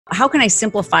How can I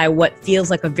simplify what feels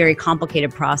like a very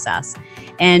complicated process?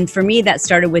 And for me, that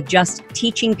started with just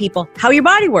teaching people how your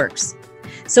body works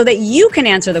so that you can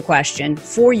answer the question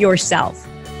for yourself.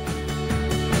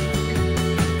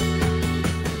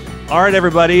 All right,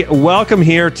 everybody. Welcome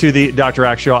here to the Dr.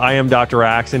 Axe Show. I am Dr.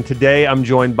 Axe, and today I'm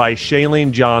joined by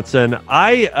Chalene Johnson.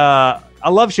 I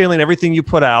love, Chalene, everything you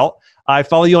put out. I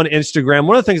follow you on Instagram.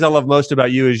 One of the things I love most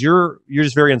about you is you're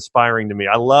just very inspiring to me.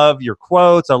 I love your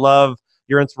quotes. I love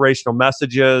your inspirational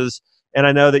messages. And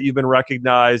I know that you've been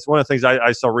recognized. One of the things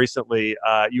I saw recently,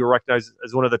 you were recognized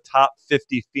as one of the top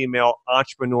 50 female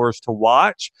entrepreneurs to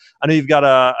watch. I know you've got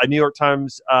a New York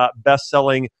Times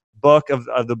best-selling book of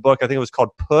the book. I think it was called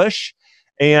Push.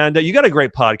 And you got a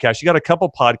great podcast. You got a couple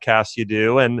podcasts you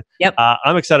do. And Yep.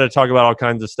 I'm excited to talk about all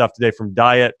kinds of stuff today, from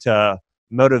diet to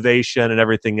motivation and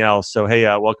everything else. So, hey,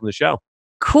 welcome to the show.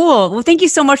 Cool. Well, thank you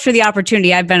so much for the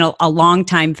opportunity. I've been a long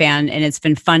time fan, and it's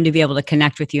been fun to be able to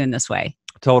connect with you in this way.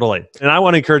 Totally. And I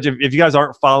want to encourage, if you guys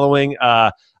aren't following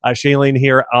Chalene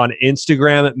here on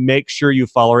Instagram, make sure you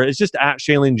follow her. It's just at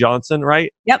Chalene Johnson,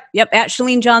 right? Yep. At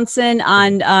Chalene Johnson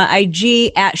on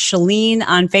IG, at Chalene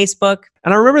on Facebook.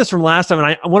 And I remember this from last time,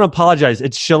 and I want to apologize.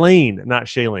 It's Chalene, not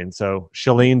Chalene. So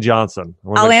Chalene Johnson.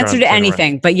 I'll answer to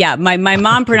anything. But yeah, my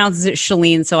mom pronounces it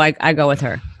Chalene, so I go with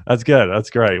her. That's good.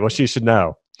 That's great. Well, she should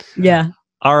know. Yeah.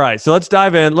 All right. So let's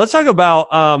dive in. Let's talk about,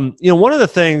 one of the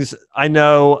things I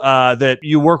know that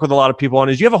you work with a lot of people on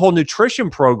is you have a whole nutrition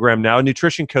program now, a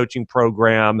nutrition coaching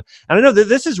program. And I know that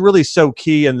this is really so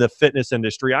key in the fitness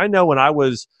industry. I know when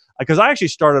because I actually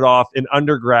started off in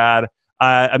undergrad,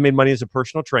 I made money as a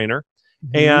personal trainer.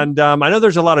 Mm-hmm. And I know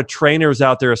there's a lot of trainers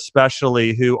out there,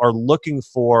 especially, who are looking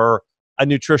for a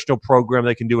nutritional program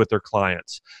they can do with their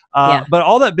clients. But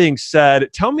all that being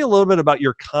said, tell me a little bit about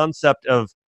your concept of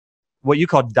what you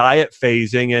call diet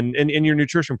phasing and in your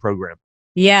nutrition program.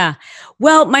 Yeah.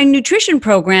 Well, my nutrition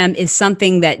program is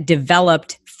something that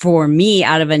developed for me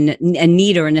out of a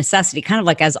need or a necessity, kind of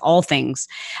like as all things.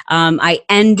 I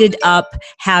ended up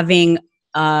having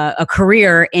a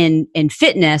career in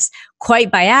fitness quite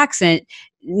by accident,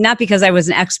 not because I was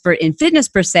an expert in fitness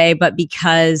per se, but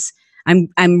because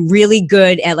I'm really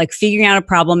good at like figuring out a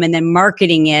problem and then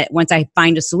marketing it once I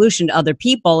find a solution to other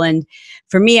people. And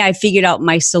for me, I figured out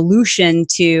my solution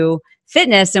to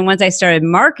fitness. And once I started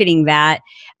marketing that,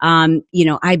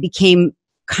 I became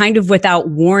kind of without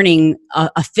warning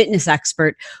a fitness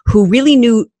expert who really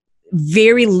knew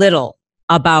very little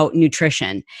about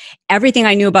nutrition. Everything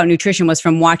I knew about nutrition was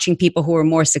from watching people who were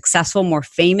more successful, more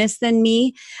famous than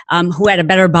me, who had a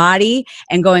better body,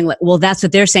 and going like, well, that's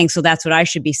what they're saying, so that's what I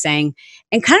should be saying,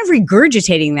 and kind of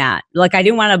regurgitating that. Like, I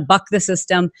didn't want to buck the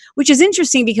system, which is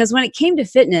interesting because when it came to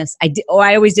fitness, I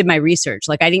always did my research.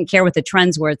 Like, I didn't care what the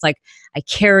trends were. It's like I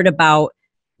cared about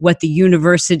what the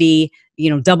university,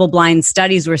 double-blind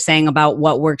studies were saying about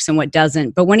what works and what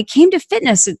doesn't. But when it came to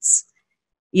fitness, it's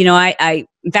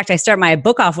in fact, I start my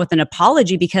book off with an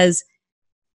apology because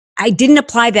I didn't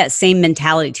apply that same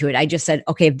mentality to it. I just said,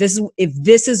 okay, if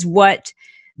this is what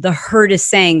the herd is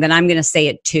saying, then I'm going to say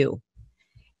it too.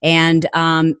 And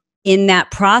in that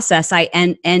process, I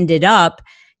ended up,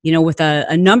 with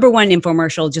a number one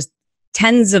infomercial, just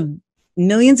tens of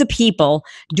millions of people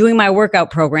doing my workout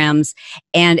programs.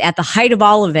 And at the height of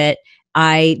all of it,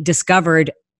 I discovered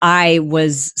I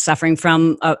was suffering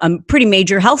from a pretty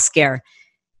major health scare.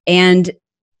 And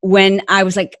when I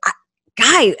was like,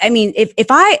 guy, I mean, if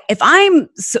I'm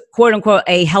quote unquote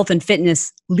a health and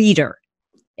fitness leader,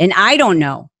 and I don't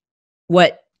know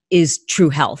what is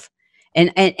true health,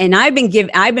 and I've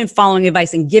been following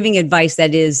advice and giving advice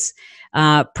that is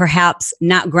perhaps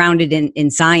not grounded in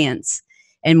science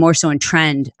and more so in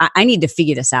trend, I need to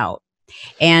figure this out.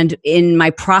 And in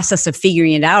my process of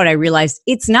figuring it out, I realized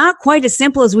it's not quite as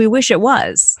simple as we wish it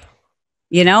was,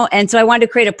 And so I wanted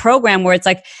to create a program where it's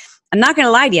like, I'm not going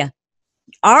to lie to you.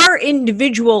 Our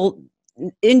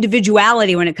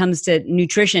individuality when it comes to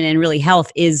nutrition and really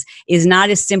health is not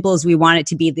as simple as we want it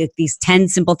to be. These 10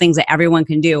 simple things that everyone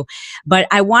can do. But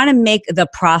I want to make the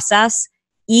process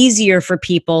easier for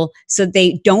people so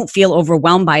they don't feel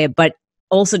overwhelmed by it, but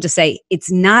also to say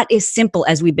it's not as simple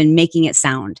as we've been making it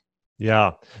sound.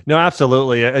 Yeah, no,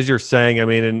 absolutely. As you're saying, I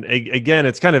mean, and again,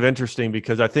 it's kind of interesting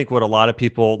because I think what a lot of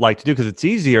people like to do, because it's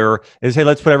easier, is, hey,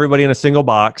 let's put everybody in a single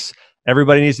box.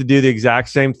 Everybody needs to do the exact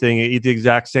same thing, eat the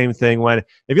exact same thing. When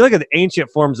if you look at the ancient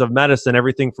forms of medicine,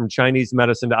 everything from Chinese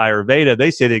medicine to Ayurveda,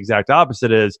 they say the exact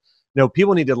opposite is,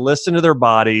 people need to listen to their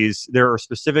bodies. There are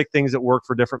specific things that work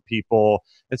for different people.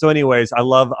 And so anyways, I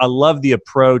love the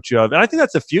approach of, and I think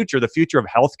that's the future of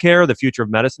healthcare, the future of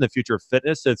medicine, the future of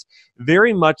fitness. It's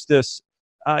very much this,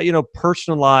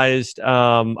 personalized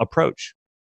approach.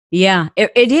 Yeah,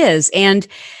 it is. And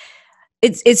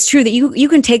it's true that you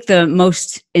can take the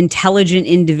most intelligent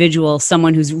individual,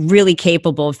 someone who's really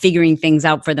capable of figuring things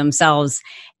out for themselves.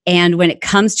 And when it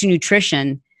comes to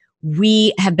nutrition,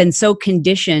 we have been so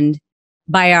conditioned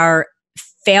by our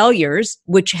failures,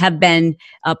 which have been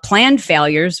planned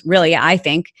failures, really, I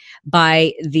think,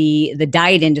 by the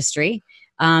diet industry.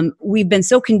 We've been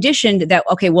so conditioned that,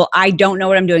 okay, well, I don't know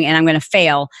what I'm doing and I'm going to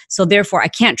fail. So therefore I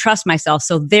can't trust myself.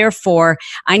 So therefore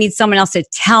I need someone else to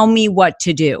tell me what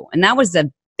to do. And that was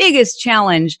the biggest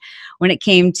challenge when it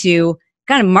came to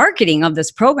kind of marketing of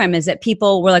this program, is that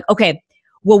people were like, okay,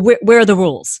 well, where are the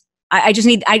rules? I just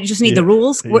need the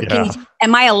rules.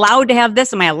 Am I allowed to have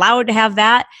this? Am I allowed to have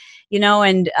that?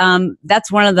 And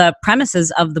that's one of the premises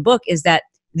of the book, is that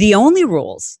the only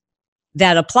rules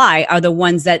that apply are the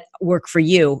ones that work for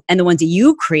you and the ones that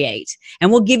you create. And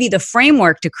we'll give you the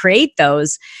framework to create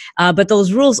those. But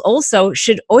those rules also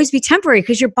should always be temporary,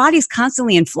 because your body's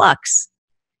constantly in flux.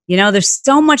 There's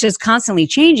so much that's constantly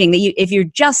changing that if you're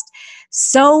just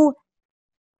so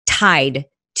tied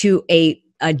to a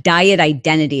diet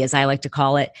identity, as I like to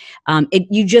call it,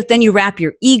 you wrap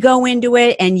your ego into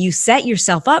it and you set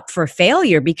yourself up for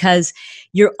failure, because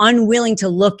you're unwilling to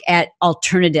look at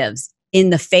alternatives in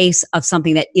the face of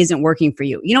something that isn't working for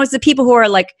you. It's the people who are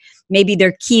like, maybe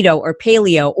they're keto or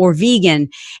paleo or vegan,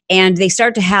 and they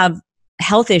start to have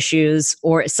health issues,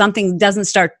 or something doesn't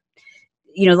start,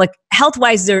 like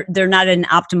health-wise, they're not in an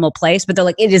optimal place, but they're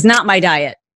like, it is not my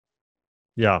diet.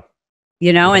 Yeah.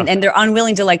 And they're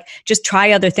unwilling to like just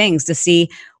try other things to see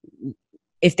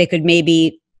if they could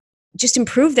maybe just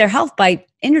improve their health by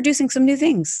introducing some new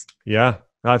things. Yeah,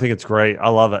 I think it's great. I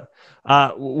love it.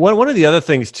 One of the other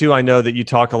things too, I know that you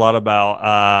talk a lot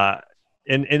about,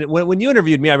 and when you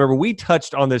interviewed me, I remember we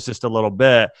touched on this just a little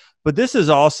bit, but this is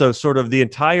also sort of the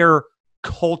entire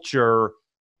culture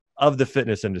of the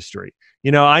fitness industry.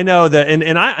 I know that,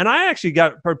 and I actually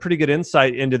got a pretty good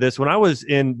insight into this when I was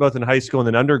both in high school and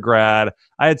then undergrad.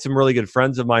 I had some really good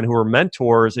friends of mine who were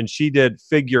mentors, and she did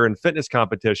figure and fitness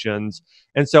competitions.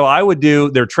 And so I would do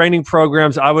their training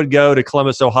programs. I would go to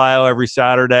Columbus, Ohio every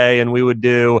Saturday, and we would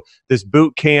do this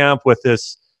boot camp with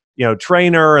this,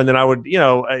 trainer. And then I would,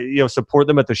 support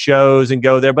them at the shows and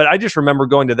go there. But I just remember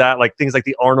going to that, like things like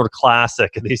the Arnold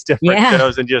Classic and these different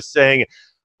shows, and just saying,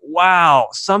 wow,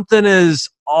 something is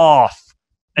off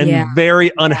and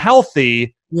very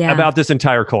unhealthy about this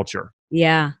entire culture.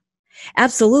 Yeah,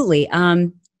 absolutely.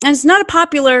 And it's not a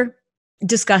popular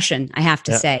discussion, I have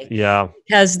to say. Yeah.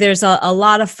 Because there's a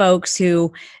lot of folks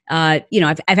who, I've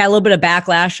had a little bit of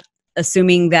backlash,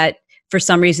 assuming that for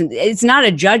some reason, it's not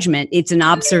a judgment, it's an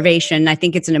observation. I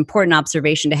think it's an important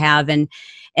observation to have. And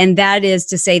that is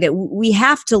to say that we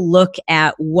have to look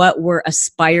at what we're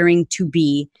aspiring to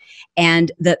be,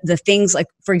 and the things like,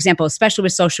 for example, especially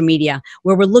with social media,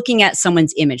 where we're looking at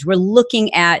someone's image. We're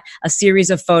looking at a series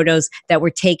of photos that were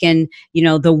taken,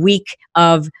 the week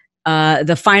of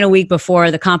the final week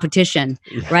before the competition,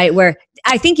 right? Where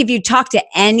I think if you talk to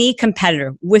any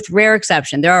competitor, with rare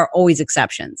exception, there are always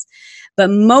exceptions, but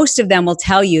most of them will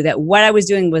tell you that what I was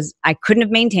doing was, I couldn't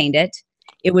have maintained it.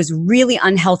 It was really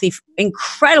unhealthy,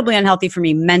 incredibly unhealthy for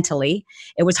me mentally.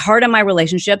 It was hard on my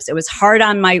relationships. It was hard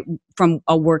on from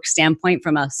a work standpoint,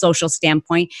 from a social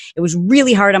standpoint. It was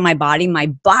really hard on my body. My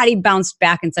body bounced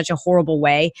back in such a horrible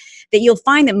way that you'll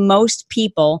find that most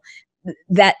people,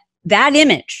 that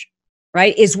image,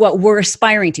 right, is what we're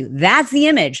aspiring to. That's the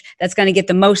image that's going to get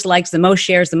the most likes, the most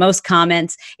shares, the most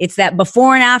comments. It's that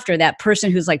before and after, that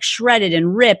person who's like shredded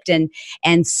and ripped and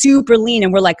super lean.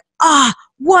 And we're like,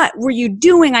 what were you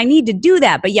doing? I need to do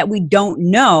that. But yet we don't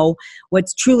know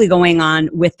what's truly going on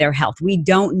with their health. We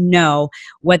don't know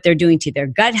what they're doing to their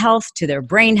gut health, to their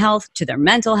brain health, to their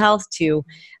mental health, to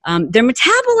their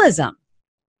metabolism,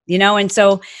 And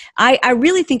so I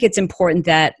really think it's important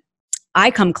that I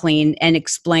come clean and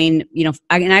explain, and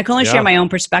I can only share my own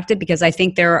perspective, because I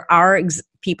think there are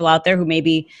people out there who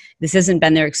maybe this hasn't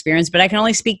been their experience, but I can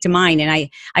only speak to mine. And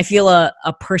I feel a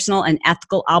personal and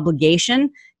ethical obligation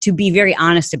to be very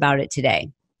honest about it today.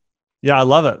 Yeah, I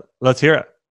love it. Let's hear it.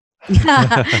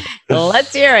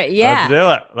 Let's hear it. Yeah.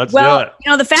 Let's do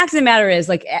it. The fact of the matter is,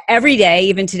 like, every day,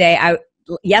 even today,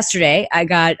 yesterday, I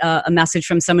got a message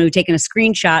from someone who had taken a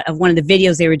screenshot of one of the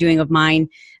videos they were doing of mine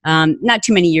not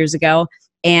too many years ago.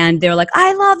 And they're like,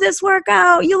 I love this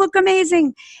workout. You look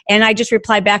amazing. And I just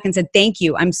replied back and said, thank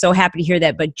you. I'm so happy to hear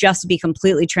that. But just to be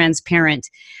completely transparent,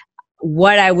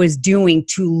 what I was doing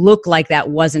to look like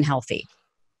that wasn't healthy.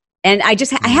 And I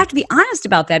have to be honest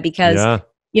about that, because,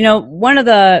 one of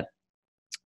the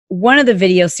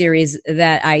video series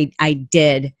that I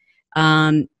did,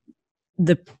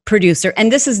 the producer,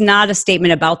 and this is not a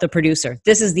statement about the producer.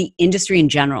 This is the industry in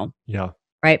general. Yeah.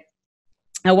 Right.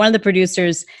 Now, one of the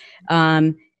producers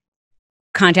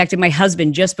contacted my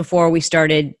husband just before we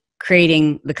started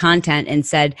creating the content and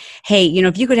said, hey,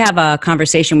 if you could have a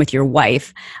conversation with your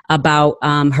wife about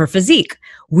her physique,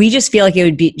 we just feel like it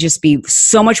would be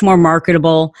so much more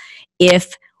marketable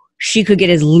if she could get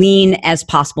as lean as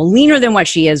possible, leaner than what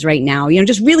she is right now,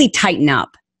 just really tighten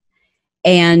up.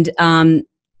 And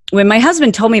when my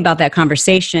husband told me about that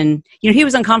conversation, he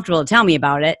was uncomfortable to tell me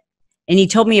about it. And he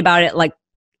told me about it like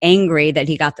angry that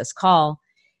he got this call.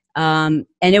 And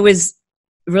it was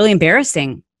really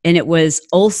embarrassing. And it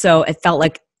felt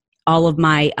like all of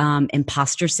my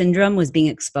imposter syndrome was being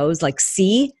exposed. Like,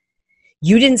 see,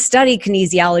 you didn't study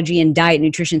kinesiology and diet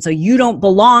nutrition, so you don't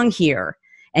belong here.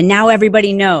 And now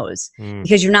everybody knows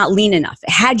because you're not lean enough.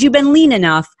 Had you been lean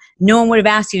enough, no one would have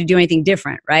asked you to do anything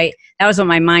different, right? That was what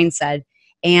my mind said.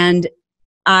 And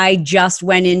I just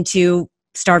went into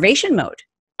starvation mode.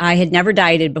 I had never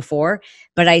dieted before,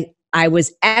 but I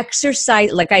was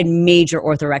exercising, like I had major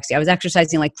orthorexia. I was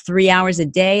exercising like 3 hours a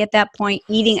day at that point,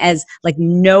 eating as like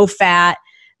no fat,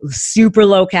 super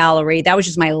low calorie. That was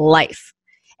just my life.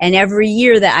 And every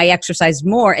year that I exercised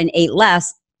more and ate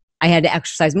less, I had to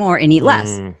exercise more and eat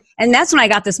less. And that's when I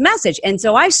got this message. And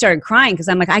so I started crying because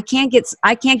I'm like, I can't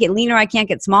get leaner. I can't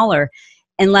get smaller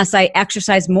unless I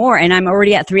exercise more. And I'm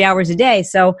already at 3 hours a day.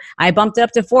 So I bumped it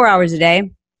up to 4 hours a day.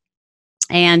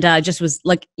 And just was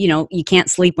like, you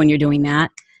can't sleep when you're doing that,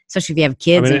 especially if you have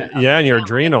kids. And your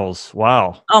adrenals.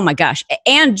 Wow. Oh my gosh.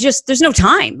 And just, there's no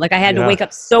time. Like I had to wake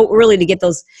up so early to get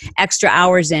those extra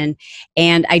hours in.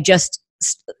 And I just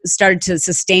started to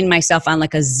sustain myself on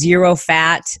like a zero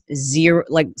fat,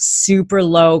 like super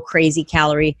low, crazy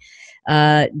calorie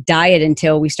diet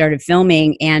until we started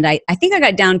filming. And I think I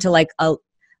got down to like a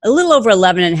little over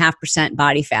 11.5%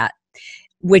 body fat,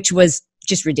 which was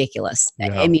just ridiculous.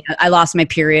 Yeah. I mean, I lost my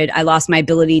period. I lost my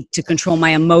ability to control my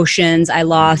emotions. I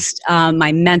lost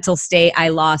my mental state. I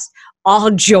lost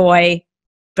all joy.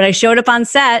 But I showed up on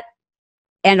set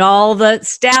and all the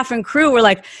staff and crew were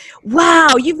like, wow,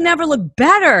 you've never looked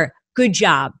better. Good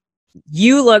job.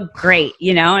 You look great.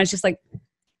 And it's just like,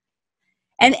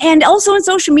 and also on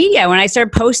social media, when I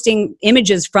started posting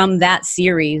images from that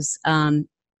series, and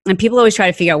people always try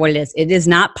to figure out what it is. It is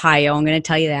not PIO. I'm going to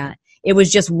tell you that. It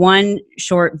was just one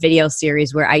short video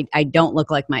series where I don't look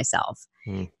like myself.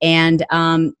 And,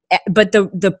 but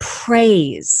the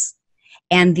praise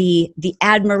and the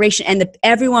admiration and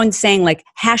everyone saying like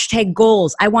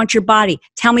 #goals. I want your body.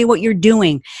 Tell me what you're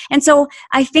doing. And so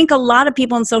I think a lot of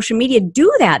people on social media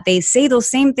do that. They say those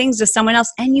same things to someone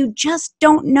else and you just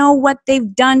don't know what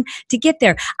they've done to get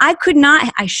there. I could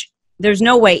not, there's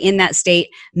no way in that state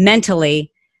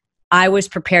mentally I was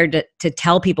prepared to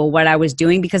tell people what I was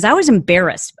doing because I was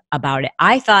embarrassed about it.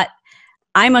 I thought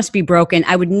I must be broken.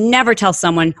 I would never tell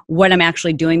someone what I'm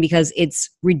actually doing because it's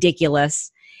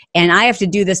ridiculous. And I have to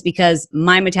do this because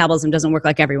my metabolism doesn't work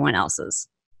like everyone else's.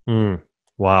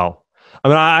 Wow. I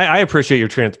mean, I appreciate your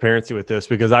transparency with this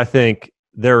because I think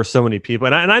there are so many people.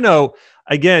 And I know,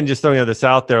 again, just throwing this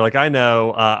out there, like I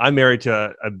know I'm married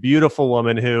to a beautiful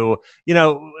woman who,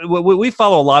 we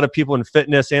follow a lot of people in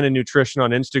fitness and in nutrition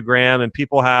on Instagram, and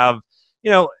people have,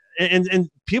 and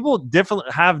people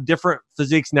have different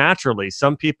physiques naturally.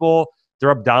 Some people, their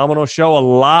abdominal show a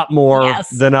lot more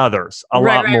than others, a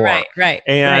lot more. Right.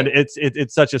 And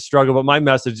it's such a struggle. But my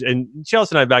message, and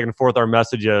Chelsea and I back and forth, our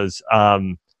messages,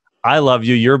 I love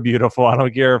you. You're beautiful. I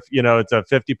don't care if, it's a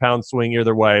 50-pound swing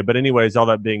either way. But anyways, all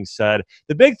that being said,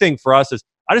 the big thing for us is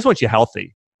I just want you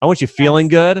healthy. I want you feeling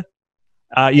good.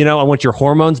 I want your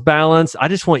hormones balanced. I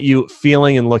just want you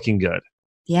feeling and looking good.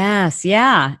 Yes.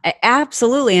 Yeah,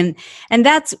 absolutely. And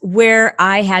that's where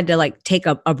I had to like take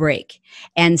a break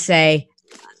and say,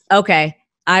 okay,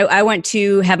 I went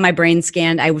to have my brain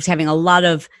scanned. I was having a lot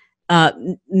of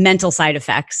mental side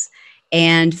effects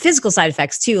and physical side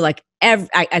effects too. Like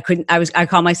I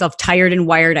call myself tired and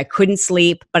wired. I couldn't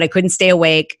sleep, but I couldn't stay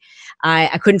awake.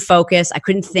 I couldn't focus. I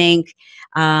couldn't think.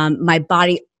 My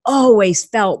body always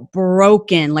felt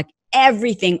broken. Like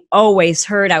everything always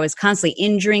hurt. I was constantly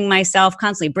injuring myself,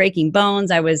 constantly breaking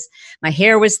bones. My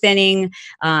hair was thinning.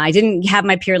 I didn't have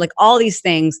my period, like all these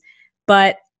things,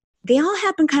 but they all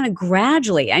happened kind of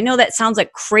gradually. I know that sounds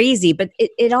like crazy, but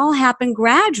it all happened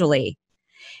gradually.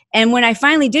 And when I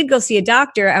finally did go see a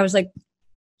doctor, I was like,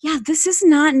 yeah, this is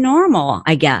not normal,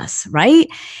 I guess, right?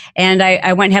 And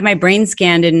I went and had my brain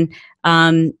scanned,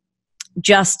 and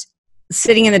just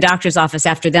sitting in the doctor's office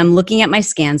after them looking at my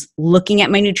scans, looking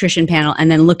at my nutrition panel, and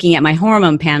then looking at my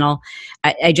hormone panel,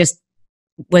 I just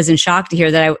was in shock to hear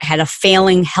that I had a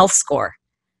failing health score.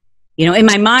 You know, in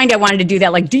my mind, I wanted to do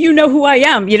that. Like, do you know who I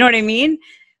am? You know what I mean?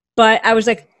 But I was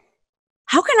like,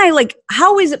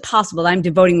 how is it possible that I'm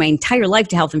devoting my entire life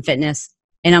to health and fitness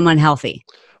and I'm unhealthy?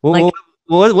 Well,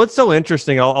 what's so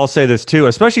interesting, I'll say this too,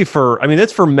 especially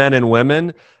it's for men and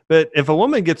women, but if a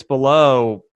woman gets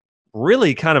below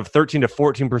really kind of 13 to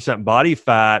 14% body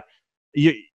fat,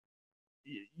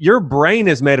 your brain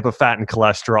is made up of fat and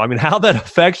cholesterol. I mean, how that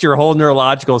affects your whole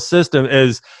neurological system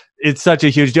it's such a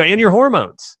huge deal. And your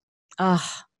hormones. Oh,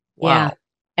 wow. Yeah,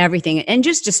 everything. And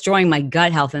just destroying my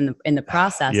gut health in the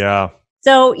process. Yeah.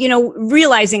 So,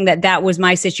 realizing that was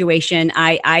my situation,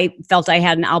 I felt I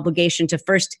had an obligation to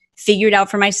first figure it out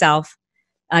for myself,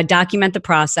 document the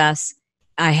process.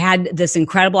 I had this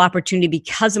incredible opportunity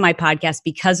because of my podcast,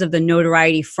 because of the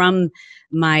notoriety from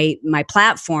my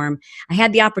platform. I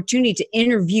had the opportunity to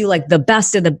interview like the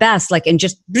best of the best, like, and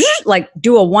just like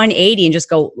do a 180 and just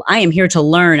go, I am here to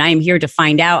learn. I am here to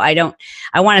find out.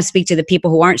 I want to speak to the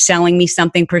people who aren't selling me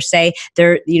something per se.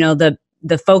 They're,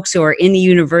 the folks who are in the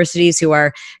universities who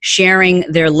are sharing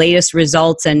their latest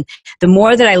results. And the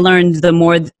more that I learned, the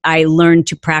more I learned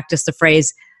to practice the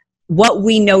phrase, what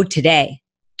we know today.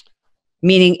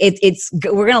 Meaning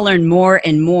we're going to learn more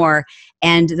and more.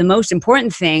 And the most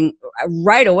important thing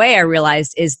right away I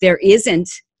realized is there isn't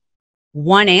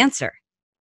one answer.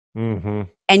 Mm-hmm.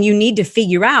 And you need to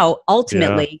figure out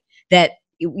ultimately that,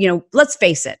 let's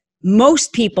face it,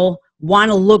 most people want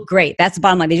to look great. That's the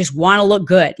bottom line. They just want to look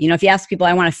good. If you ask people,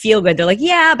 I want to feel good, they're like,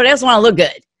 yeah, but I just want to look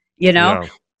good, Yeah.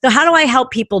 So how do I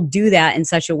help people do that in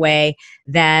such a way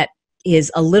that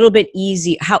is a little bit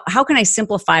easy? How can I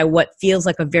simplify what feels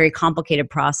like a very complicated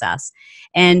process?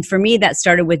 And for me, that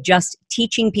started with just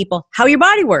teaching people how your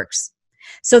body works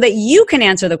so that you can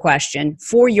answer the question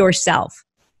for yourself.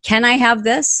 Can I have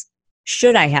this?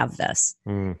 Should I have this?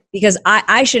 Because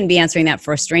I shouldn't be answering that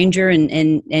for a stranger,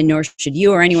 and nor should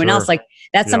you or anyone else. Like,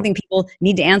 that's something people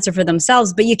need to answer for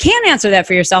themselves. But you can't answer that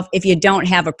for yourself if you don't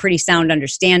have a pretty sound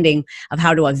understanding of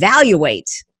how to evaluate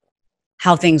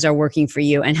how things are working for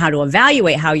you and how to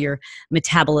evaluate how your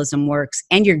metabolism works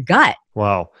and your gut.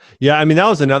 Wow. Yeah. That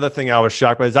was another thing I was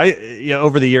shocked by.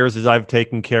 Over the years, as I've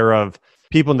taken care of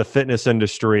people in the fitness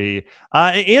industry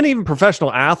and even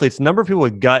professional athletes, a number of people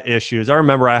with gut issues. I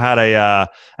remember I had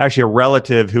actually a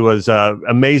relative who was an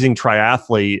amazing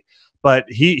triathlete, but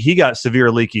he got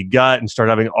severe leaky gut and started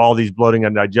having all these bloating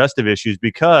and digestive issues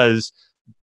because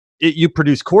you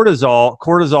produce cortisol.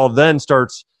 Cortisol then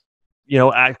starts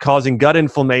causing gut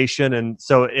inflammation. And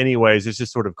so anyways, it's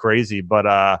just sort of crazy. But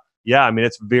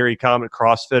it's very common.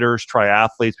 CrossFitters,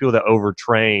 triathletes, people that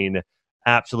overtrain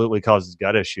absolutely causes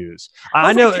gut issues.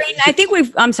 I know.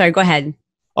 I'm sorry, go ahead.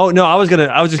 Oh, no, I was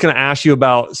just going to ask you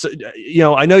about,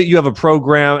 I know you have a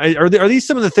program. Are these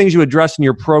some of the things you address in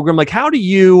your program? Like, how do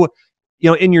you,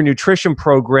 in your nutrition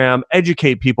program,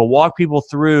 educate people, walk people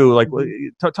through, like,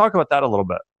 talk about that a little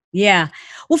bit. Yeah.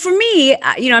 Well, for me,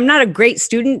 I'm not a great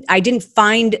student. I didn't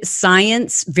find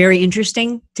science very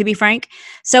interesting, to be frank.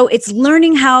 So it's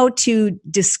learning how to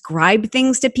describe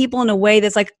things to people in a way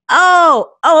that's like,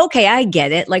 oh, okay, I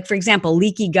get it. Like, for example,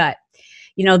 leaky gut.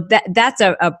 That's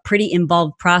a pretty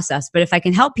involved process. But if I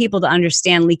can help people to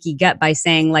understand leaky gut by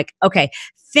saying, like, okay,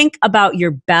 think about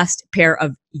your best pair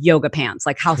of yoga pants,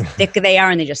 like how thick they are,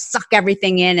 and they just suck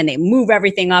everything in and they move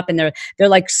everything up, and they're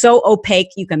like so opaque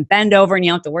you can bend over and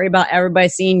you don't have to worry about everybody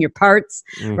seeing your parts,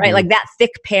 right? Like that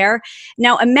thick pair.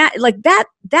 Now, like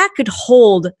that could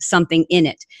hold something in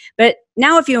it. But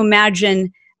now if you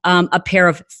imagine a pair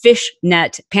of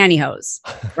fishnet pantyhose,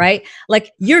 right?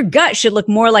 Like your gut should look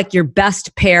more like your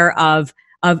best pair of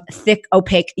thick,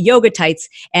 opaque yoga tights,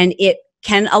 and it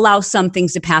can allow some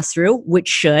things to pass through, which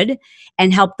should,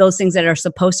 and help those things that are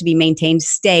supposed to be maintained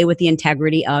stay with the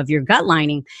integrity of your gut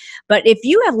lining. But if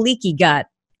you have leaky gut,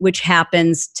 which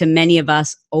happens to many of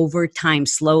us over time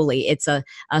slowly, it's a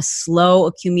slow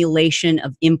accumulation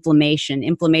of inflammation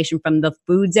from the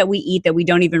foods that we eat that we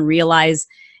don't even realize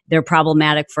they're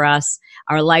problematic for us,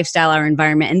 our lifestyle, our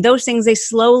environment, and those things, they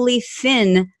slowly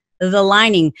thin the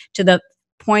lining to the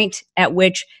point at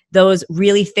which those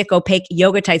really thick, opaque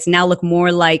yoga tights now look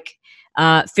more like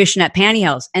fishnet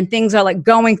pantyhose, and things are like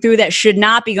going through that should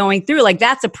not be going through. Like,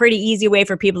 that's a pretty easy way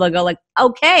for people to go like,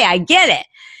 okay, I get it.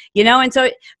 And so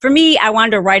for me, I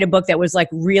wanted to write a book that was like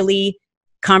really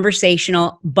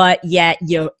conversational, but yet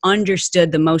you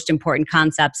understood the most important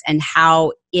concepts and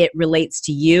how it relates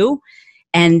to you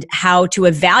and how to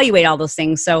evaluate all those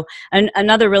things. So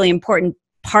another really important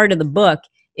part of the book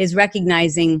is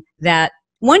recognizing that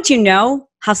once you know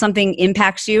how something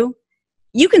impacts you,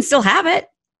 you can still have it,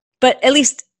 but at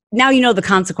least now you know the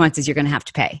consequences you're going to have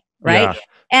to pay, right?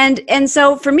 Yeah. And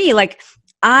so for me, like,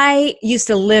 I used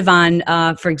to live on,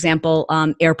 for example,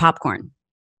 air popcorn,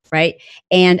 right?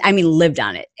 And I mean, lived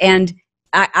on it. And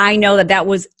I know that that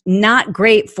was not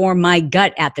great for my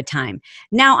gut at the time.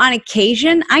 Now, on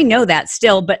occasion, I know that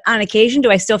still, but on occasion,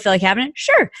 do I still feel like having it?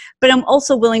 Sure. But I'm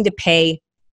also willing to pay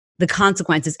the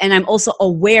consequences. And I'm also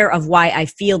aware of why I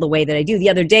feel the way that I do. The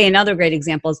other day, another great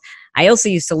example is I also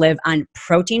used to live on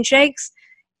protein shakes.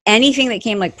 Anything that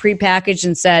came like prepackaged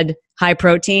and said high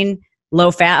protein,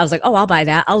 low fat, I was like, oh, I'll buy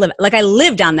that. I'll live. Like I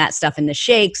lived on that stuff in the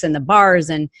shakes and the bars.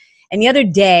 And the other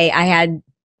day I had,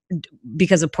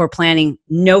 because of poor planning,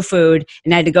 no food.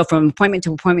 And I had to go from appointment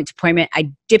to appointment to appointment. I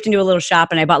dipped into a little shop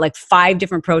and I bought like 5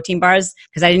 different protein bars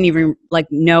because I didn't even like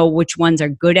know which ones are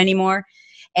good anymore.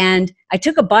 And I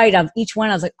took a bite of each one.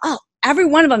 I was like, oh, every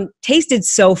one of them tasted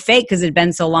so fake because it had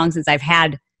been so long since I've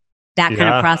had that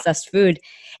kind of processed food.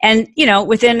 And, you know,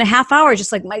 within a half hour,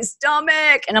 just like my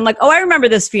stomach. And I'm like, oh, I remember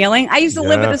this feeling. I used to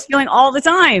live with this feeling all the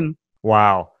time.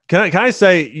 Wow. Can I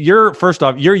say, first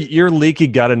off, your leaky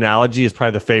gut analogy is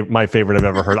probably my favorite I've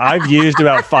ever heard. I've used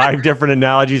about 5 different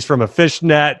analogies, from a fish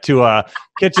net to a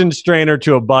kitchen strainer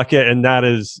to a bucket. And that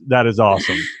is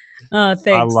awesome. Oh, thanks.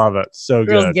 I love it. So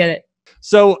Girls good. Get it.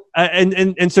 So,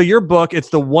 and so your book, it's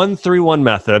the 131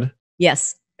 method.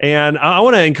 Yes. And I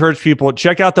want to encourage people,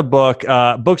 check out the book,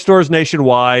 bookstores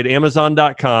nationwide,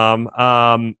 Amazon.com,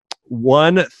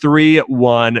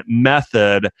 131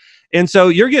 method. And so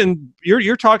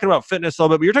you're talking about fitness a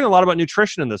little bit, but you're talking a lot about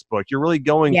nutrition in this book. You're really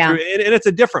going through, and it's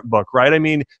a different book, right? I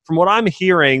mean, from what I'm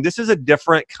hearing, this is a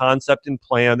different concept and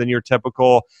plan than your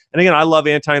typical. And again, I love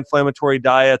anti-inflammatory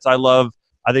diets. I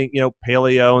think,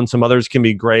 paleo and some others can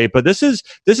be great, but this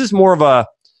is more of a,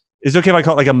 is it okay if I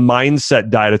call it like a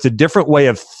mindset diet? It's a different way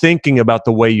of thinking about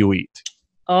the way you eat.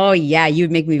 Oh yeah.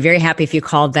 You'd make me very happy if you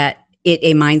called that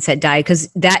a mindset diet,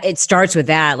 because that it starts with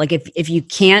that. Like if you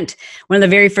can't, one of the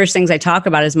very first things I talk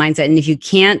about is mindset. And if you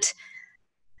can't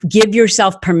give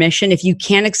yourself permission, if you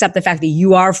can't accept the fact that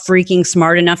you are freaking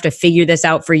smart enough to figure this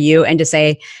out for you and to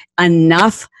say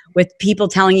enough with people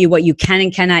telling you what you can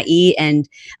and cannot eat, and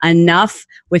enough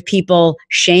with people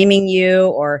shaming you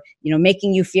or,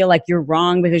 making you feel like you're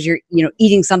wrong because you're,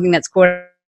 eating something that's quote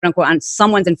unquote on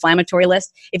someone's inflammatory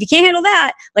list. If you can't handle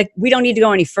that, like we don't need to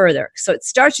go any further. So it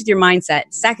starts with your mindset.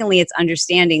 Secondly, it's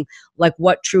understanding like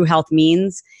what true health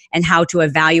means and how to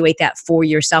evaluate that for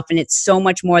yourself. And it's so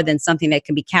much more than something that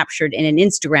can be captured in an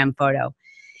Instagram photo.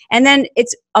 And then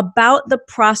it's about the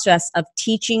process of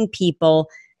teaching people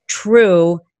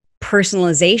true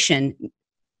personalization.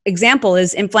 Example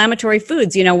is inflammatory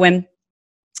foods. When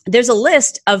there's a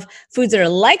list of foods that are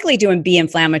likely to be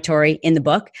inflammatory in the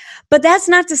book, but that's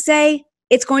not to say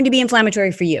it's going to be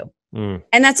inflammatory for you. And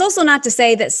that's also not to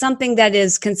say that something that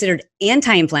is considered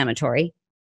anti-inflammatory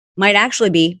might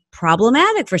actually be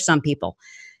problematic for some people.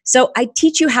 So I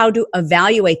teach you how to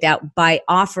evaluate that by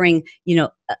offering,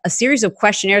 a series of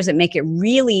questionnaires that make it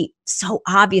really so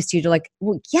obvious to you to like,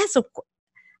 well, yes, of course.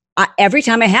 Every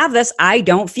time I have this, I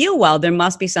don't feel well. There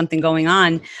must be something going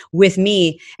on with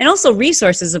me. And also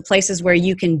resources of places where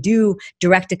you can do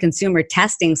direct-to-consumer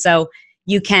testing. So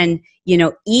you can,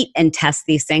 eat and test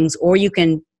these things, or you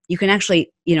can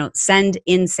actually, send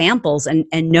in samples and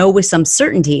know with some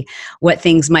certainty what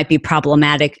things might be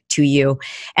problematic to you.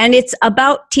 And it's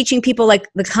about teaching people like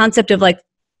the concept of like,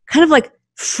 kind of like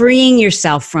freeing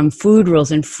yourself from food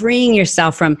rules and freeing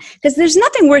yourself from, because there's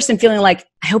nothing worse than feeling like,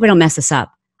 I hope I don't mess this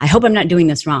up. I hope I'm not doing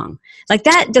this wrong. Like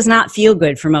that does not feel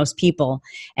good for most people.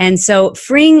 And so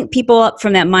freeing people up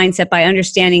from that mindset by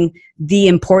understanding the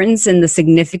importance and the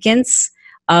significance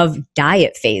of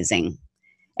diet phasing.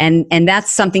 And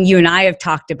that's something you and I have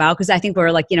talked about, because I think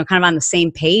we're like, kind of on the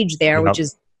same page there, which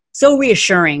is so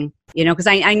reassuring, because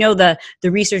I know the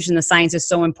research and the science is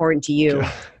so important to you.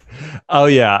 Oh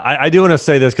yeah. I do want to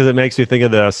say this because it makes me think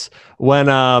of this. When,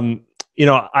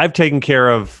 I've taken care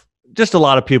of just a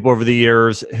lot of people over the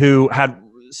years who had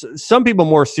some people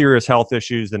more serious health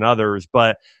issues than others,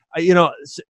 but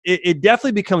it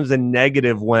definitely becomes a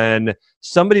negative when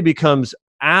somebody becomes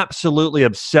absolutely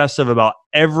obsessive about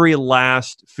every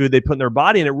last food they put in their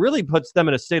body, and it really puts them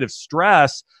in a state of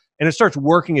stress, and it starts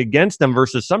working against them.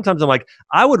 Versus sometimes I'm like,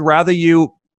 I would rather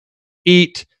you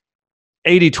eat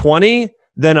 80-20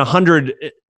 than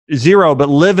 100-0, but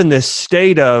live in this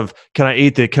state of, can I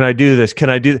eat that? Can I do this?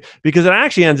 Can I do? Because it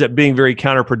actually ends up being very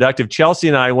counterproductive. Chelsea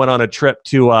and I went on a trip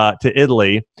to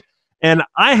Italy, and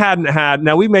I hadn't had,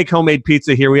 now we make homemade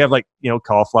pizza here. We have like,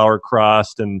 cauliflower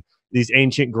crust and these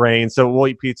ancient grains. So we'll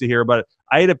eat pizza here, but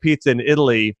I ate a pizza in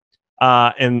Italy,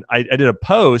 and I did a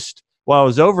post while I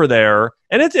was over there,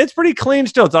 and it's pretty clean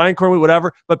still. It's iron corn wheat,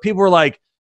 whatever. But people were like,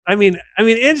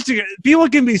 Instagram, people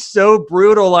can be so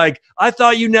brutal. Like, I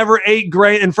thought you never ate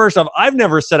grain. And first off, I've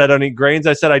never said I don't eat grains.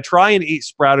 I said I try and eat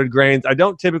sprouted grains. I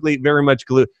don't typically eat very much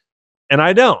gluten, and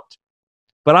I don't.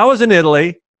 But I was in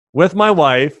Italy with my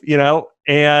wife,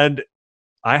 and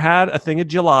I had a thing of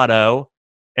gelato,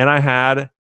 and I had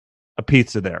a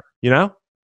pizza there,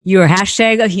 You're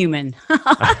hashtag a human.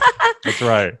 That's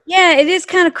right. Yeah, it is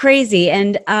kind of crazy.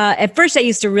 And at first that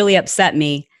used to really upset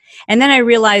me. And then I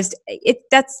realized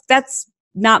that's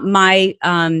not my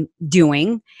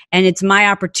doing. And it's my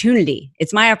opportunity.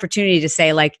 It's my opportunity to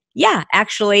say, like, yeah,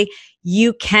 actually,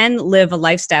 you can live a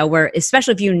lifestyle where,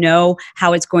 especially if you know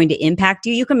how it's going to impact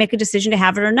you, you can make a decision to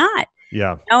have it or not.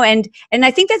 Yeah. And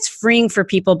I think that's freeing for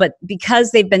people, but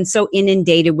because they've been so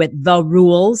inundated with the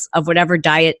rules of whatever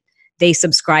diet they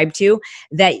subscribe to,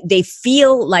 that they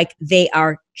feel like they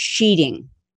are cheating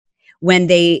when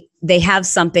they have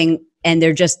something and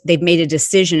they've made a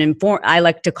decision. I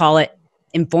like to call it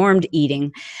informed eating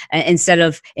instead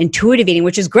of intuitive eating,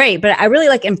 which is great. But I really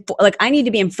like I need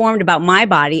to be informed about my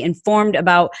body, informed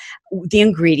about the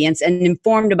ingredients, and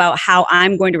informed about how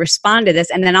I'm going to respond to this.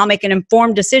 And then I'll make an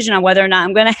informed decision on whether or not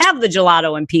I'm going to have the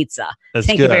gelato and pizza.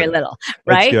 Thank you very little.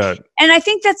 Right. That's good. And I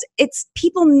think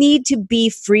people need to be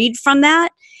freed from that.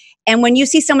 And when you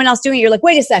see someone else doing it, you're like,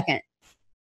 wait a second.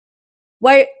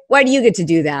 Why do you get to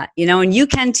do that? And you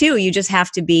can too. You just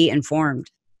have to be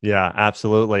informed. Yeah,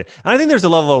 absolutely. And I think there's a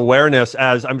level of awareness,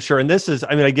 as I'm sure, and this is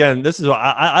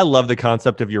I love the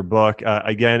concept of your book.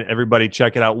 Again, everybody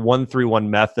check it out,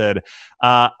 131 Method.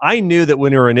 I knew that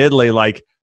when we were in Italy, like,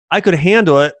 I could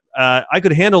handle it. I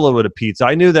could handle a little bit of pizza.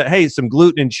 I knew that, hey, some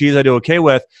gluten and cheese I do okay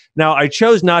with. Now, I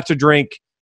chose not to drink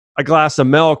a glass of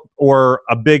milk or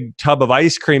a big tub of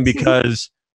ice cream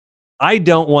because I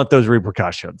don't want those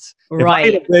repercussions. Right.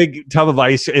 If I eat a big tub of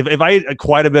ice, if I eat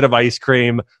quite a bit of ice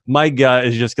cream, my gut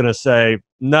is just going to say,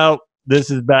 no,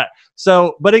 this is bad.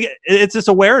 So, but it's this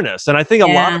awareness. And I think a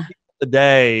lot of people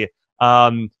today,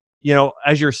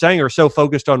 as you're saying, are so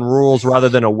focused on rules rather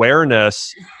than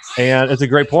awareness. And it's a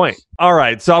great point. All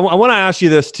right. So I want to ask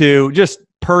you this too, just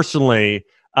personally.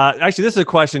 Actually, this is a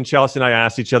question Chelsea and I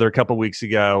asked each other a couple weeks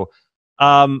ago.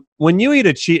 When you eat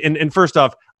a cheat, and first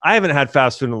off, I haven't had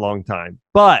fast food in a long time,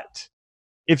 but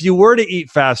if you were to eat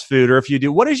fast food, or if you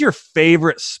do, what is your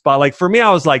favorite spot? Like, for me,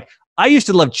 I was like, I used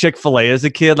to love Chick-fil-A as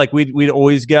a kid. Like, we'd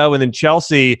always go. And then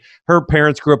Chelsea, her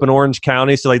parents grew up in Orange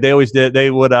County. So like, they always did, they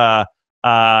would, and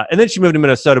then she moved to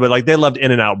Minnesota, but like, they loved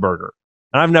In-N-Out Burger.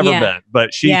 And I've never been,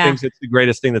 but she thinks it's the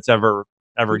greatest thing that's ever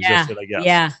existed, I guess.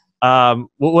 Yeah.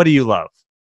 What do you love?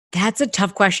 That's a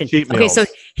tough question. Cheat Okay. meals. So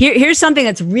here's something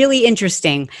that's really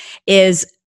interesting is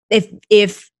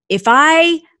if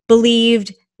I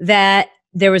believed that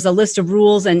there was a list of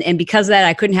rules and because of that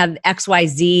I couldn't have X, Y,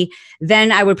 Z,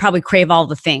 then I would probably crave all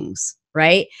the things,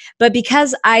 right? But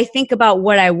because I think about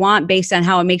what I want based on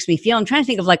how it makes me feel, I'm trying to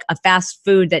think of like a fast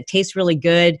food that tastes really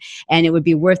good and it would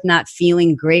be worth not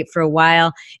feeling great for a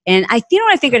while. And I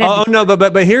think I'd have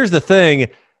but here's the thing.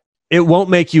 It won't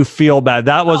make you feel bad.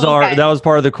 That was that was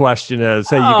part of the question is,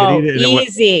 hey, you could eat it. And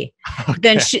easy.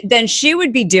 Okay. Then she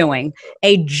would be doing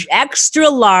a extra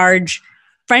large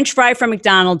French fry from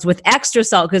McDonald's with extra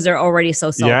salt because they're already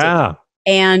so salty. Yeah.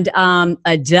 And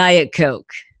a Diet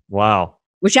Coke. Wow.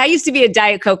 Which I used to be a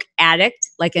Diet Coke addict,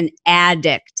 like an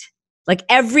addict. Like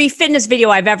every fitness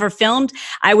video I've ever filmed,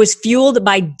 I was fueled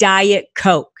by Diet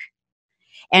Coke.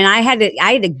 And I had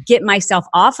to get myself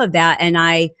off of that. And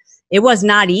it was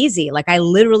not easy. Like I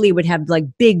literally would have like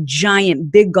big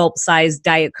gulp sized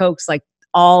Diet Cokes like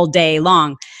all day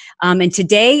long. And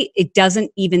today it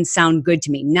doesn't even sound good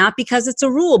to me. Not because it's a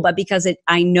rule, but because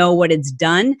I know what it's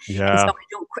done. Yeah. So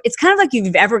it's kind of like if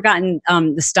you've ever gotten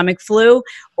the stomach flu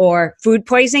or food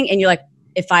poisoning and you're like,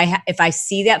 if I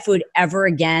see that food ever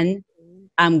again,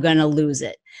 I'm going to lose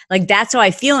it. Like that's how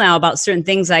I feel now about certain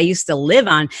things I used to live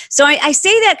on. So I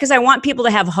say that because I want people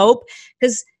to have hope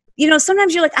because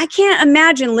sometimes you're like, I can't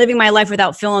imagine living my life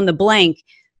without fill in the blank.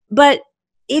 But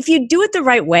if you do it the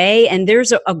right way, and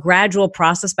there's a gradual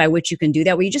process by which you can do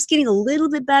that, where you're just getting a little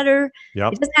bit better.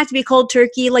 Yep. It doesn't have to be cold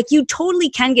turkey. Like you totally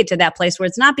can get to that place where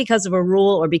it's not because of a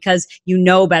rule or because you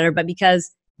know better, but because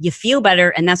you feel better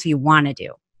and that's what you want to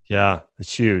do. Yeah,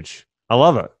 it's huge. I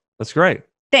love it. That's great.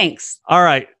 Thanks. All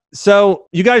right. So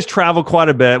you guys travel quite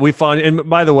a bit. And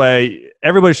by the way,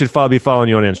 everybody should be following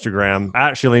you on Instagram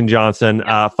at Chalene Johnson.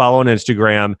 Follow on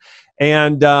Instagram.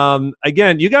 And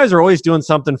again, you guys are always doing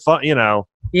something fun, doing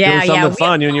something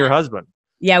fun, you and your husband.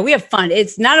 Yeah, we have fun.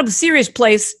 It's not a serious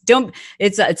place.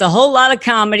 It's a whole lot of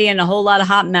comedy and a whole lot of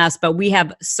hot mess, but we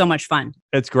have so much fun.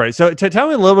 It's great. So tell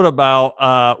me a little bit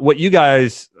about what you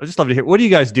guys, I just love to hear, what do you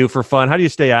guys do for fun? How do you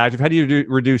stay active? How do you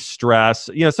reduce stress?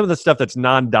 Some of the stuff that's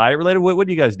non-diet related. What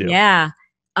do you guys do? Yeah.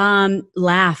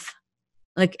 Laugh.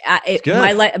 Like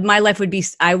my life would be,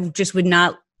 I just would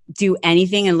not do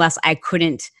anything unless I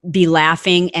couldn't be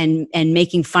laughing and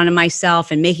making fun of myself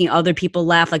and making other people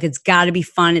laugh. Like, it's got to be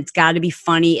fun. It's got to be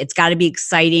funny. It's got to be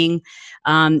exciting.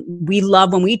 We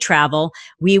love when we travel,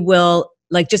 we will,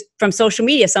 like, just from social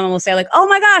media, someone will say like, oh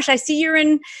my gosh, I see you're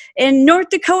in North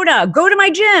Dakota, go to my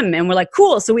gym. And we're like,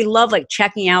 cool. So we love like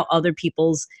checking out other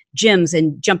people's gyms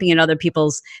and jumping in other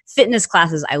people's fitness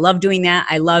classes. I love doing that.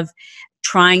 I love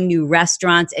trying new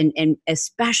restaurants and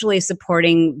especially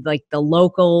supporting like the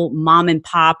local mom and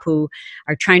pop who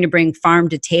are trying to bring farm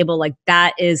to table. Like,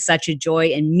 that is such a joy,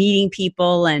 and meeting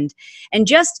people and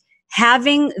just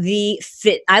having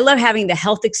I love having the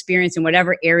health experience in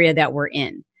whatever area that we're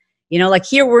in. Like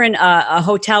here we're in a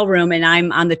hotel room and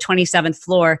I'm on the 27th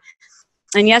floor.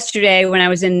 And yesterday when I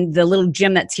was in the little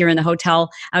gym that's here in the hotel,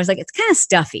 I was like, it's kind of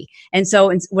stuffy. And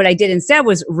so what I did instead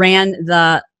was ran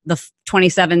the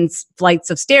 27 flights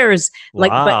of stairs,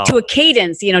 like, wow, but to a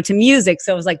cadence, to music.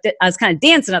 So it was like, I was kind of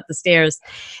dancing up the stairs,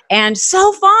 and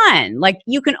so fun. Like,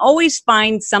 you can always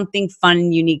find something fun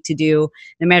and unique to do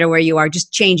no matter where you are.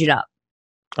 Just change it up.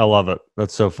 I love it.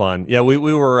 That's so fun. Yeah, we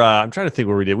were, I'm trying to think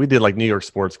what we did. We did like New York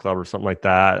Sports Club or something like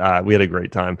that. We had a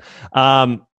great time.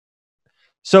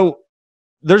 So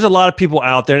there's a lot of people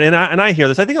out there, and I hear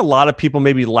this. I think a lot of people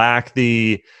maybe lack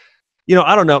the,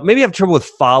 I don't know, maybe have trouble with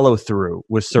follow through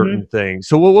with certain things.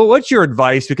 So what's your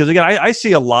advice? Because again, I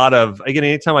see a lot of,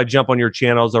 anytime I jump on your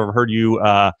channels or I've heard you,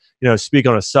 speak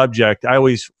on a subject, I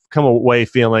always come away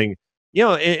feeling,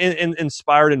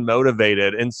 inspired and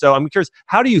motivated. And so I'm curious,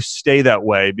 how do you stay that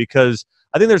way? Because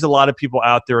I think there's a lot of people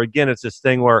out there, again, it's this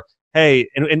thing where, hey,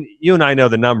 and you and I know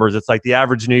the numbers. It's like the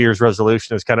average New Year's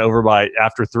resolution is kind of over by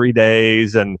after 3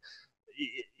 days. And,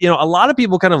 a lot of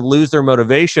people kind of lose their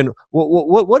motivation.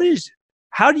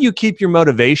 How do you keep your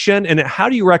motivation, and how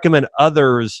do you recommend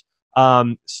others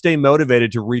stay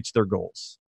motivated to reach their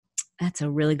goals? That's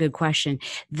a really good question.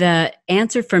 The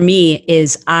answer for me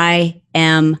is I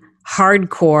am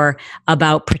hardcore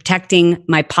about protecting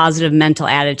my positive mental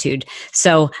attitude.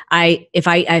 So if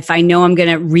I know I'm going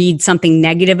to read something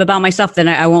negative about myself, then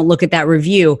I won't look at that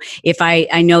review. If I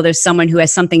know there's someone who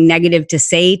has something negative to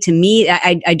say to me,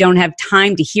 I don't have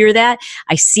time to hear that.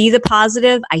 I see the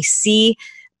positive. I see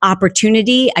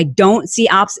opportunity. I don't see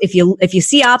if you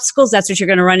see obstacles, that's what you're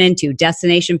going to run into.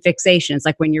 Destination fixation. It's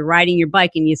like when you're riding your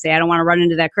bike and you say, I don't want to run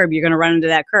into that curb. You're going to run into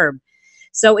that curb.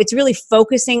 So it's really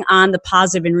focusing on the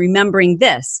positive and remembering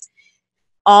this.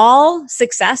 All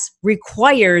success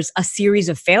requires a series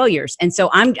of failures. And so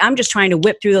I'm just trying to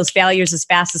whip through those failures as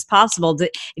fast as possible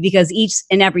because each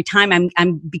and every time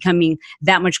I'm becoming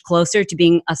that much closer to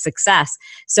being a success.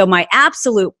 So my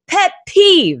absolute pet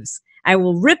peeves, I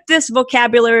will rip this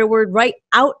vocabulary word right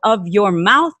out of your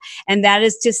mouth. And that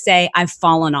is to say, I've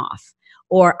fallen off,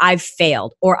 or I've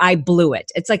failed, or I blew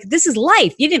it. It's like, this is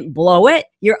life. You didn't blow it.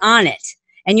 You're on it.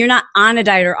 And you're not on a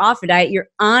diet or off a diet. You're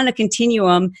on a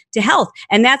continuum to health.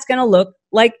 And that's going to look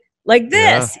like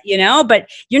this, but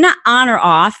you're not on or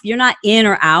off. You're not in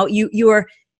or out.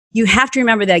 You have to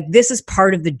remember that this is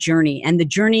part of the journey. And the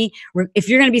journey, if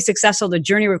you're going to be successful, the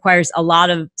journey requires a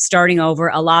lot of starting over,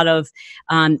 a lot of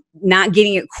not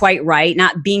getting it quite right,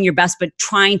 not being your best, but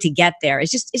trying to get there.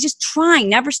 It's just trying.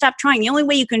 Never stop trying. The only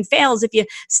way you can fail is if you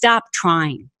stop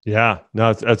trying. Yeah,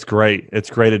 no, that's great. It's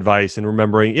great advice. And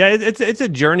remembering, it's a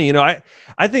journey. I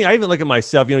think I even look at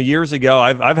myself, years ago,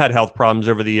 I've had health problems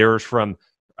over the years from,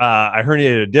 I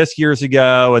herniated a disc years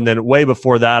ago. And then way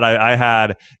before that, I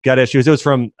had gut issues. It was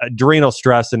from adrenal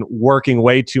stress and working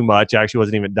way too much. Actually,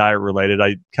 wasn't even diet related.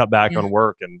 I cut back on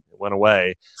work and it went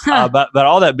away. But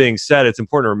all that being said, it's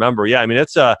important to remember. Yeah, I mean,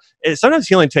 sometimes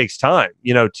healing takes time,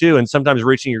 too. And sometimes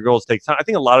reaching your goals takes time. I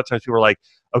think a lot of times people are like,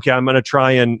 okay, I'm going to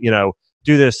try and,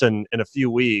 do this in a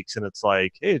few weeks. And it's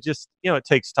like, hey, it just, it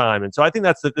takes time. And so I think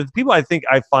that's the people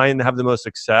I find have the most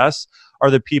success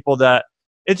are the people that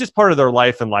it's just part of their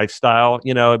life and lifestyle.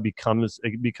 It becomes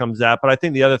that. But I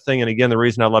think the other thing, and again, the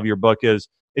reason I love your book is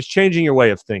it's changing your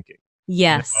way of thinking.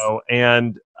 Yes.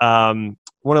 And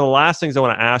one of the last things I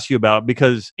want to ask you about,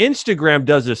 because Instagram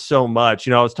does this so much.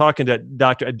 I was talking to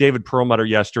Dr. David Perlmutter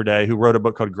yesterday, who wrote a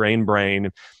book called Grain Brain.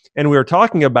 And we were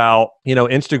talking about,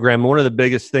 Instagram. One of the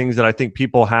biggest things that I think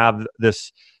people have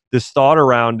this thought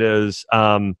around is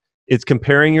it's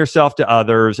comparing yourself to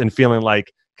others and feeling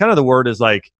like, kind of the word is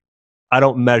like, I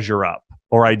don't measure up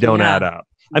or I don't add up.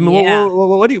 I mean, Yeah.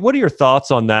 what are your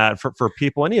thoughts on that for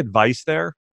people? Any advice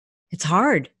there? It's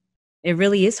hard. It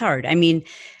really is hard. I mean,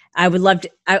 I would love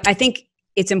to, I think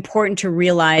it's important to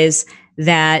realize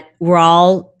that we're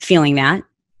all feeling that,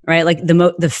 right? Like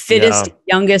the fittest, Yeah.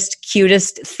 youngest,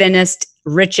 cutest, thinnest,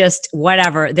 richest,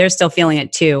 whatever, they're still feeling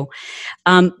it too.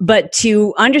 But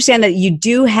to understand that you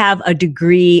do have a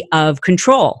degree of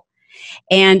control.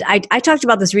 And I talked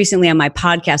about this recently on my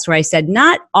podcast where I said,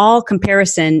 not all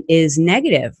comparison is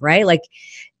negative, right? Like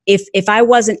if I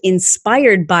wasn't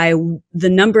inspired by the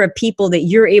number of people that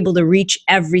you're able to reach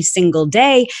every single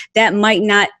day, that might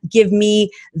not give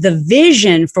me the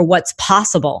vision for what's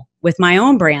possible with my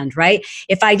own brand, right?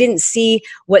 If I didn't see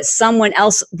what someone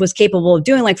else was capable of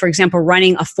doing, like for example,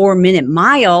 running a 4-minute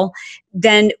mile,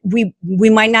 then we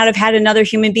might not have had another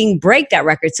human being break that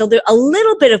record. So there's a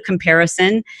little bit of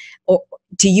comparison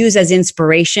to use as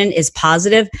inspiration is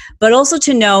positive, but also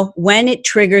to know when it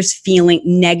triggers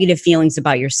negative feelings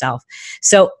about yourself.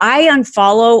 So I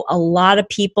unfollow a lot of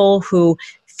people who,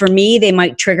 for me, they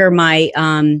might trigger my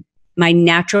my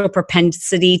natural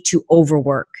propensity to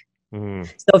overwork.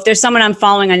 So if there's someone I'm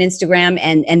following on Instagram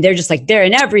and they're just like, they're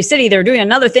in every city, they're doing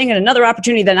another thing and another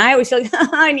opportunity, then I always feel like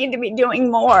I need to be doing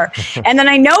more. And then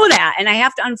I know that, and I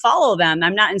have to unfollow them.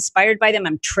 I'm not inspired by them.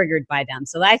 I'm triggered by them.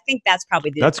 So I think that's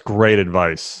probably That's great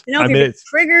advice. You know, if you're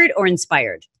triggered or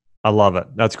inspired. I love it.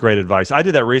 That's great advice. I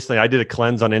did that recently. I did a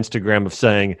cleanse on Instagram of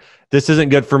saying, this isn't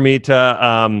good for me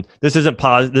to, this isn't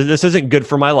positive. This isn't good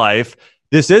for my life.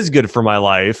 This is good for my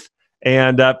life.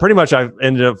 And pretty much I've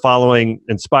ended up following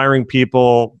inspiring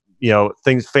people,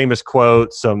 famous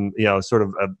quotes, some, sort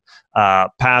of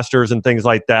pastors and things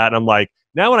like that. And I'm like,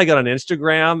 now when I get on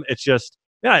Instagram, it's just,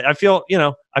 I feel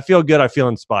good. I feel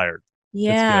inspired.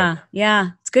 Yeah. Yeah.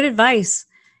 It's good advice,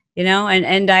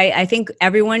 and I think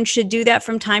everyone should do that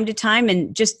from time to time.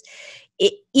 And just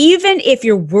even if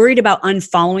you're worried about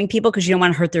unfollowing people because you don't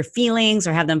want to hurt their feelings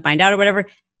or have them find out or whatever,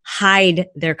 hide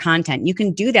their content. You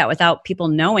can do that without people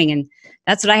knowing. And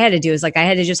that's what I had to do, is like I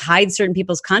had to just hide certain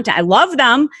people's content. I love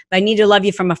them, but I need to love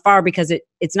you from afar because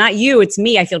it's not you, it's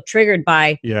me. I feel triggered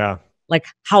by like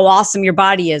how awesome your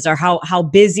body is or how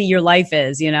busy your life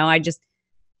is.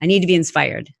 I need to be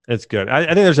inspired. It's good. I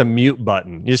think there's a mute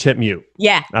button. You just hit mute.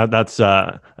 Yeah. That's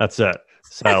it.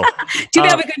 So too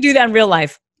bad we couldn't do that in real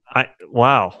life.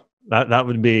 Wow. That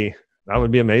would be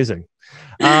amazing.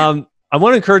 I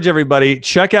want to encourage everybody,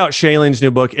 check out Chalene's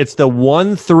new book. It's the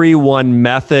 131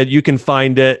 Method. You can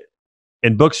find it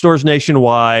in bookstores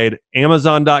nationwide,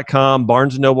 Amazon.com,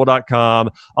 BarnesandNoble.com.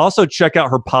 Also, check out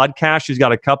her podcast. She's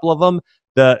got a couple of them,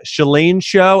 The Chalene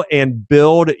Show and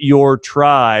Build Your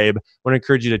Tribe. I want to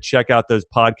encourage you to check out those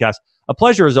podcasts. A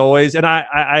pleasure as always. And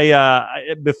I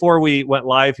before we went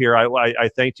live here, I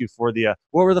thanked you for the,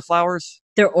 what were the flowers?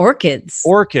 They're orchids.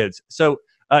 Orchids. So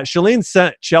Chalene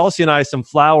sent Chelsea and I some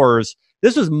flowers.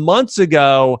 This was months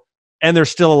ago, and they're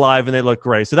still alive, and they look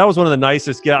great. So that was one of the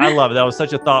nicest gifts. I love it. That was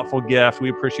such a thoughtful gift. We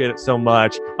appreciate it so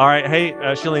much. All right. Hey,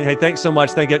 Chalene, hey, thanks so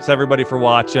much. Thank you to everybody for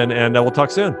watching, and we'll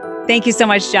talk soon. Thank you so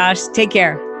much, Josh. Take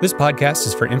care. This podcast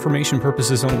is for information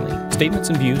purposes only. Statements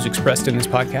and views expressed in this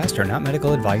podcast are not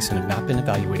medical advice and have not been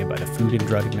evaluated by the Food and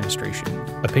Drug Administration.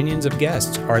 Opinions of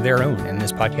guests are their own, and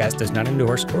this podcast does not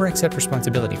endorse or accept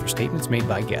responsibility for statements made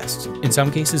by guests. In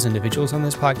some cases, individuals on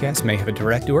this podcast may have a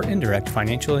direct or indirect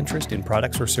financial interest in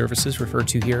products or services referred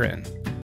to herein.